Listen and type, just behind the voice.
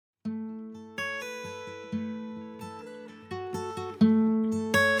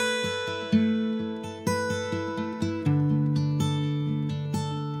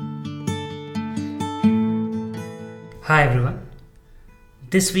Hi everyone.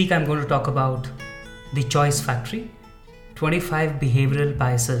 This week I'm going to talk about The Choice Factory, 25 Behavioral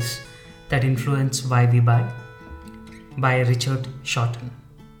Biases That Influence Why We Buy by Richard Shotton.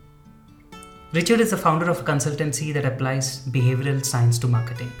 Richard is the founder of a consultancy that applies behavioral science to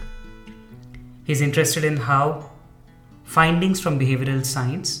marketing. He's interested in how findings from behavioral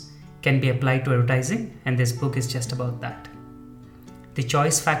science can be applied to advertising, and this book is just about that. The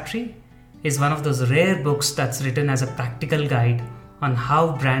Choice Factory is one of those rare books that's written as a practical guide on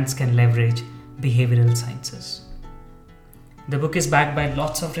how brands can leverage behavioral sciences. The book is backed by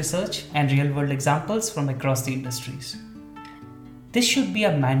lots of research and real-world examples from across the industries. This should be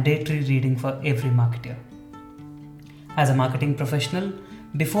a mandatory reading for every marketer. As a marketing professional,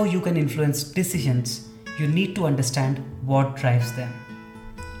 before you can influence decisions, you need to understand what drives them.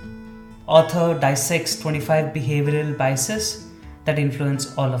 Author dissects 25 behavioral biases that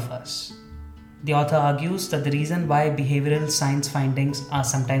influence all of us. The author argues that the reason why behavioral science findings are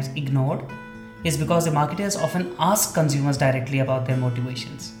sometimes ignored is because the marketers often ask consumers directly about their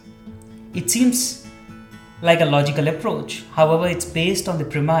motivations. It seems like a logical approach, however, it's based on the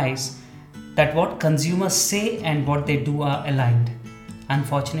premise that what consumers say and what they do are aligned.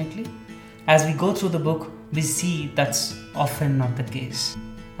 Unfortunately, as we go through the book, we see that's often not the case.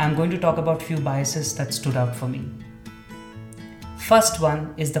 I'm going to talk about few biases that stood out for me. First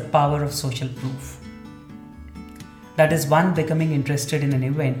one is the power of social proof. That is one becoming interested in an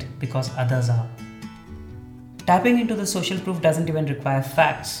event because others are. Tapping into the social proof doesn't even require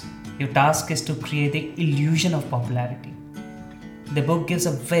facts. Your task is to create the illusion of popularity. The book gives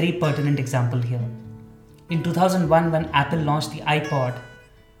a very pertinent example here. In 2001, when Apple launched the iPod,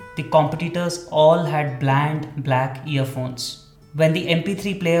 the competitors all had bland black earphones. When the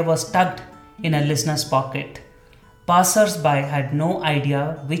MP3 player was tucked in a listener's pocket, passers-by had no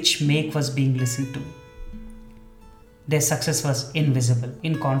idea which make was being listened to. Their success was invisible.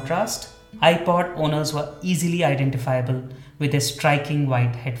 In contrast, iPod owners were easily identifiable with their striking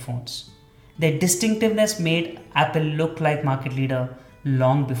white headphones. Their distinctiveness made Apple look like market leader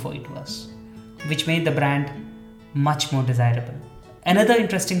long before it was, which made the brand much more desirable. Another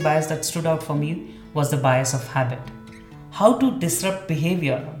interesting bias that stood out for me was the bias of habit. How to disrupt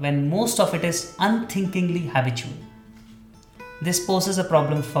behavior when most of it is unthinkingly habitual. This poses a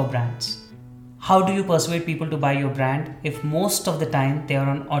problem for brands. How do you persuade people to buy your brand if most of the time they are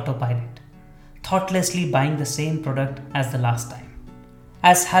on autopilot, thoughtlessly buying the same product as the last time?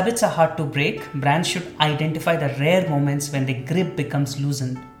 As habits are hard to break, brands should identify the rare moments when the grip becomes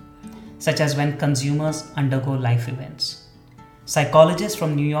loosened, such as when consumers undergo life events. Psychologists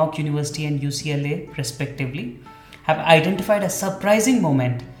from New York University and UCLA, respectively, have identified a surprising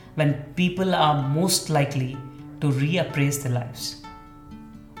moment when people are most likely to reappraise their lives,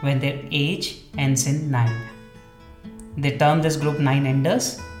 when their age ends in 9. They termed this group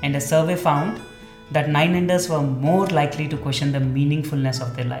 9-enders, and a survey found that 9-enders were more likely to question the meaningfulness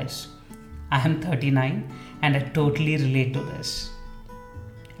of their lives. I am 39 and I totally relate to this.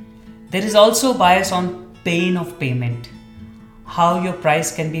 There is also bias on pain of payment, how your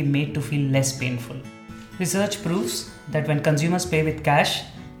price can be made to feel less painful. Research proves that when consumers pay with cash,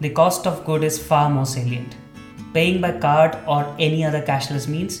 the cost of good is far more salient. Paying by card or any other cashless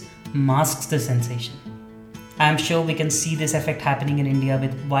means masks the sensation. I am sure we can see this effect happening in India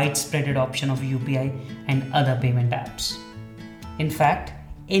with widespread adoption of UPI and other payment apps. In fact,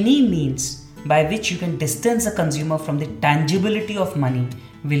 any means by which you can distance a consumer from the tangibility of money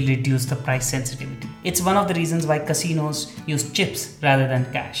will reduce the price sensitivity. It's one of the reasons why casinos use chips rather than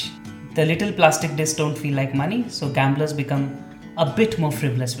cash. The little plastic discs don't feel like money, so gamblers become a bit more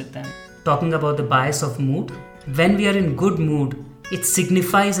frivolous with them. Talking about the bias of mood, when we are in good mood, it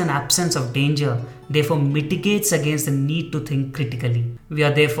signifies an absence of danger, therefore mitigates against the need to think critically. We are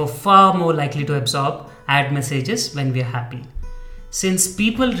therefore far more likely to absorb ad messages when we are happy. Since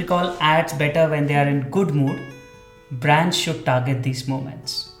people recall ads better when they are in good mood, brands should target these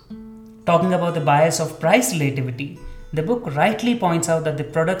moments. Talking about the bias of price relativity, the book rightly points out that the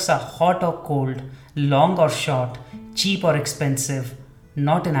products are hot or cold, long or short, cheap or expensive,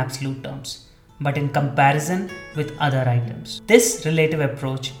 not in absolute terms, but in comparison with other items. This relative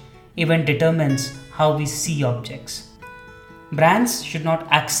approach even determines how we see objects. Brands should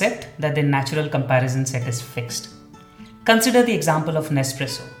not accept that their natural comparison set is fixed. Consider the example of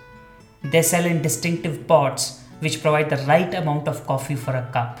Nespresso. They sell in distinctive pots which provide the right amount of coffee for a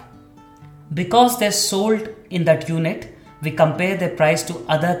cup. Because they're sold in that unit, we compare their price to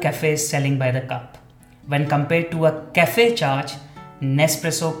other cafes selling by the cup. When compared to a cafe charge,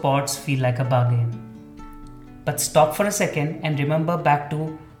 Nespresso pods feel like a bargain. But stop for a second and remember back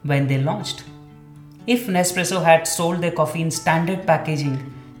to when they launched. If Nespresso had sold their coffee in standard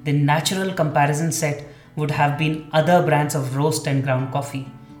packaging, the natural comparison set would have been other brands of roast and ground coffee,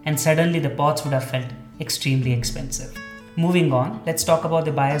 and suddenly the pots would have felt extremely expensive. Moving on, let's talk about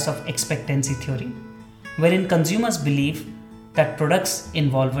the bias of expectancy theory, wherein consumers believe that products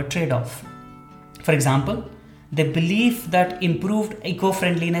involve a trade-off. For example, they believe that improved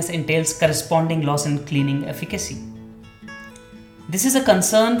eco-friendliness entails corresponding loss in cleaning efficacy. This is a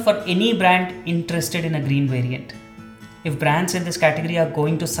concern for any brand interested in a green variant. If brands in this category are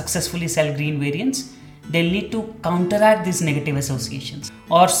going to successfully sell green variants, they'll need to counteract these negative associations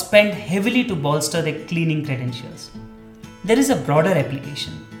or spend heavily to bolster their cleaning credentials. There is a broader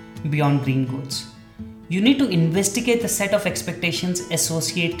application beyond green goods. You need to investigate the set of expectations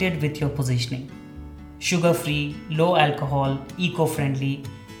associated with your positioning. Sugar-free, low alcohol, eco-friendly,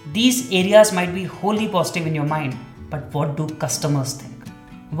 these areas might be wholly positive in your mind, but what do customers think?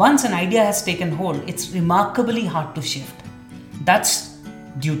 Once an idea has taken hold, it's remarkably hard to shift. That's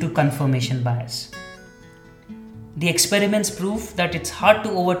due to confirmation bias. The experiments prove that it's hard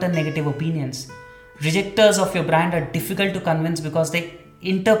to overturn negative opinions. Rejectors of your brand are difficult to convince because they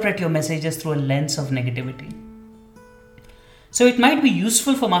interpret your messages through a lens of negativity. So it might be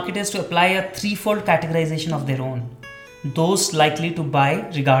useful for marketers to apply a threefold categorization of their own. Those likely to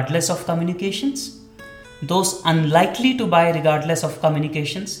buy regardless of communications, those unlikely to buy regardless of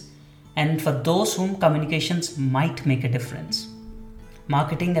communications, and for those whom communications might make a difference.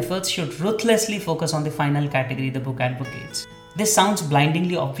 Marketing efforts should ruthlessly focus on the final category the book advocates. This sounds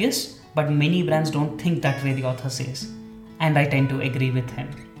blindingly obvious, but many brands don't think that way, the author says, and I tend to agree with him.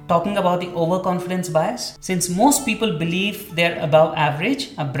 Talking about the overconfidence bias, since most people believe they're above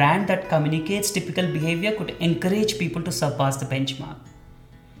average, a brand that communicates typical behavior could encourage people to surpass the benchmark.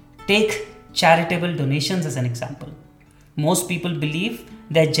 Take charitable donations as an example. Most people believe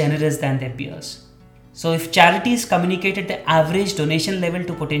they're generous than their peers. So if charities communicated the average donation level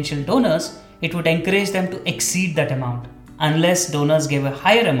to potential donors, it would encourage them to exceed that amount. Unless donors gave a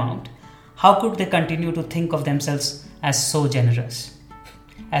higher amount, how could they continue to think of themselves as so generous?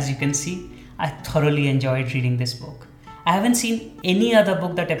 As you can see, I thoroughly enjoyed reading this book. I haven't seen any other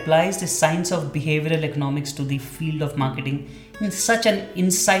book that applies the science of behavioral economics to the field of marketing in such an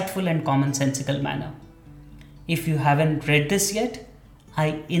insightful and commonsensical manner. If you haven't read this yet,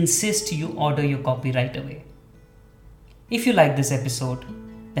 I insist you order your copy right away. If you like this episode,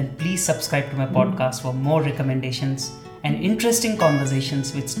 then please subscribe to my podcast for more recommendations and interesting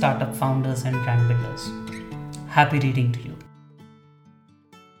conversations with startup founders and brand builders. Happy reading to you.